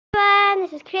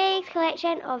everyone, this is Craig's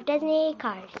collection of Disney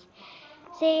cars.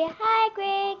 Say hi,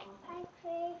 Craig. Hi,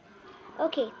 Craig.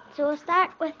 Okay, so we'll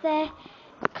start with the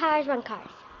Cars Run cars.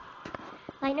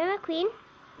 Lightning McQueen,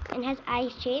 and his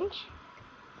eyes change.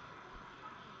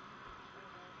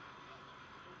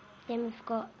 Then we've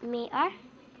got Mater,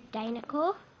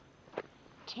 Dinoco,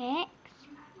 Tex,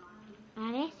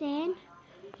 RSN,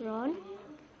 Ron,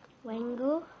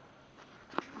 Wingo,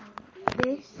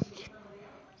 Boost,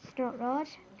 Snot Rod,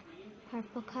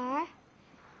 Purple Car,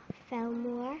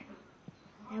 Fillmore,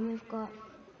 and we've got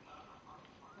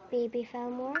Baby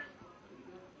Fillmore,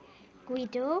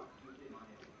 Guido,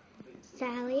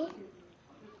 Sally,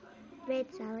 Red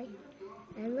Sally,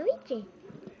 and Luigi.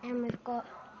 And we've got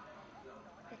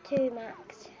the two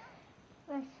Max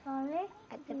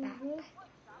at the back.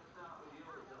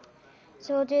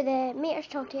 So we'll do the Mater's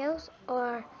Tall Tales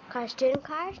or Cars Touring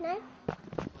Cars now.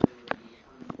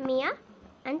 Mia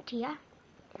and Tia,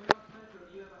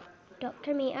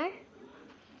 Dr. Mater,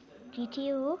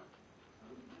 GTO,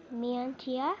 Mia and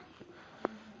Tia,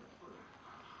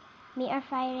 Mater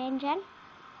Fire Engine,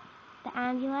 the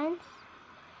ambulance,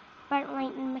 Burnt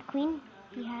Lightning McQueen.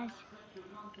 He has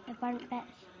the burnt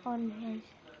bits on his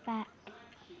back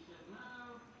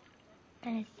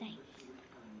and his sides.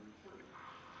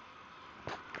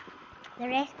 The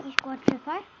Rescue Squad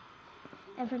Trooper,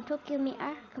 and from Tokyo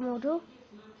Mater, Komodo,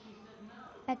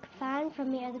 Big Fan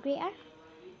from Mater the Greater,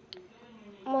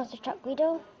 Monster Truck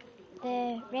Guido,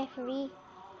 the referee,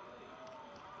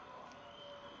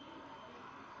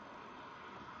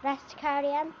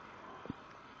 Rastacarian,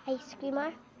 Ice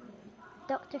Screamer,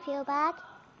 Dr. Feelbad,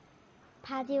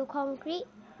 Patio Concrete,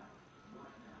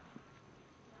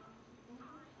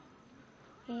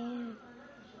 don't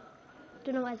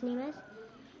know what his name is,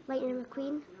 Lightning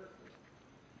McQueen,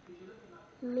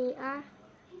 Mater,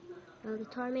 well, the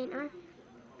Tormentor,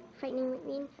 Frightening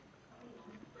McQueen,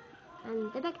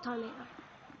 and the Big Tormentor.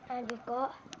 And we've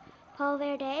got Paul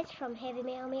Verdez from Heavy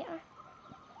Metal Mater,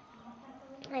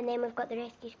 and then we've got the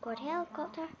Rescue Squad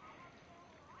helicopter,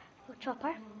 or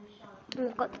chopper, and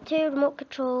we've got the two remote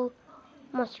control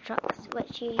monster trucks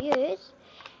which you use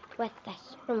with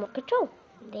this remote control.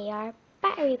 They are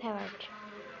battery powered.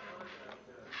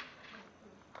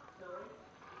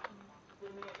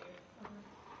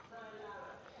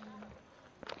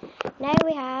 Now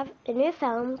we have the new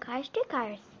film Cars 2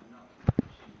 Cars.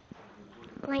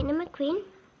 Lightning McQueen,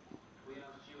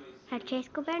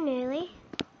 Francesco Bernoulli,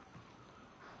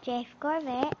 Jeff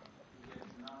Gorvette,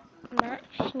 Max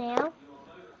Schnell,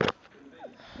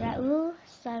 Raoul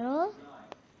Sarol,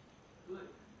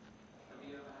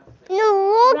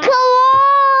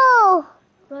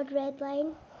 Rod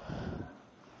Redline,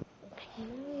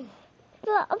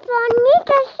 But I need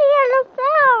to see the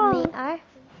film. Mater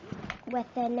with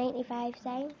the 95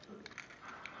 sign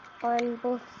on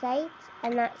both sides,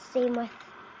 and that's same with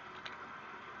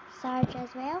Sarge as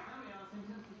well.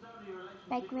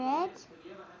 Big Red,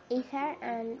 Aether,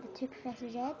 and the two Professor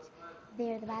Zeds,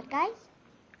 they're the bad guys.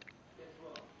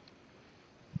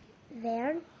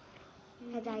 Vern,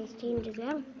 his eyes change as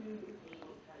well.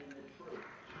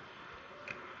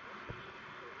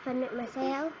 Fenwick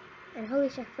Marcel and Holy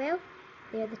Shiftwell,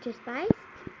 they're the two spies.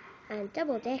 And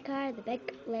Double Decker, the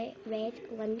big red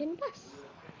London bus.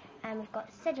 And we've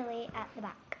got Siddeley at the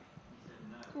back.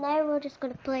 Now we're just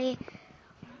going to play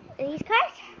these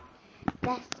cars.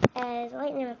 This is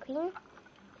Lightning McQueen,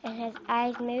 and his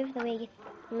eyes move the way you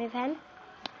move him.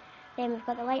 Then we've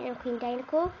got the Lightning McQueen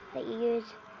Dinoco that you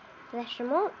use for this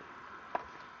remote.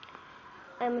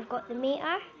 And we've got the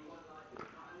Mater.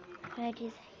 How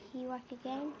does he work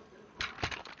again?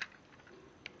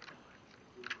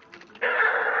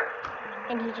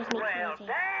 And he just makes noises.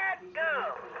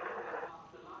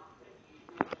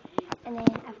 And then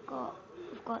we've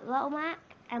got Little Mac,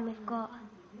 and we've got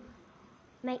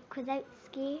Mike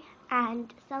Wazowski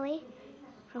and Sully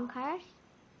from Cars.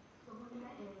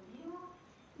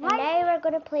 And now we're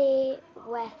going to play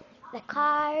with the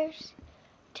Cars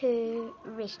 2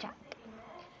 Racetrack.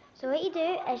 So what you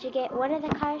do is you get one of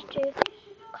the Cars 2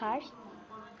 cars.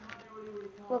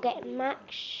 We'll get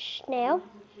Max Schnell.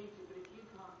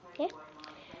 Okay.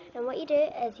 And what you do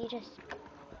is you just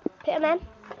put him in.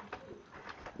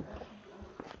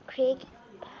 Craig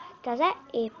does it.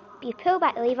 You pull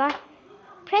back the lever,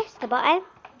 press the button,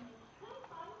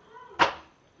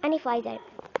 and he flies out.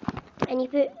 And you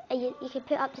can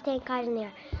put up to 10 cars in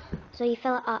there. So you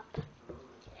fill it up,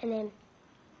 and then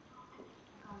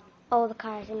all the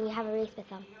cars, and you have a race with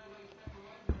them.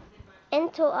 In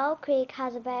total, Craig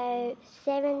has about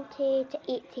 70 to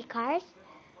 80 cars,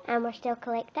 and we're still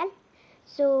collecting.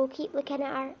 So keep looking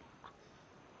at our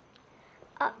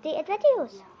updated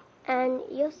videos. and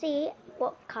you'll see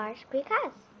what cars Greg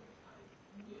has.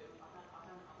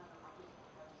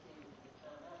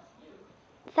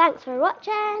 Thanks for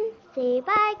watching. Say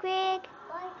bye, Greg.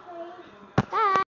 Bye, Craig. Bye.